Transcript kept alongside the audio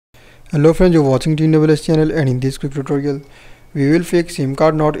Hello friends, you're watching TWS channel, and in this quick tutorial we will fix SIM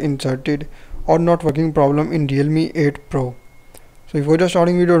card not inserted or not working problem in Realme 8 Pro. So before just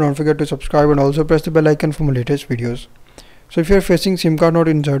starting video, don't forget to subscribe and also press the bell icon for my latest videos. So if you are facing SIM card not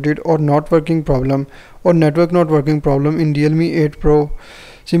inserted or not working problem or network not working problem in Realme 8 Pro,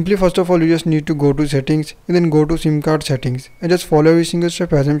 simply first of all you just need to go to settings and then go to SIM card settings and just follow every single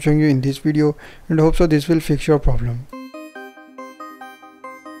step as I'm showing you in this video, and hope so this will fix your problem.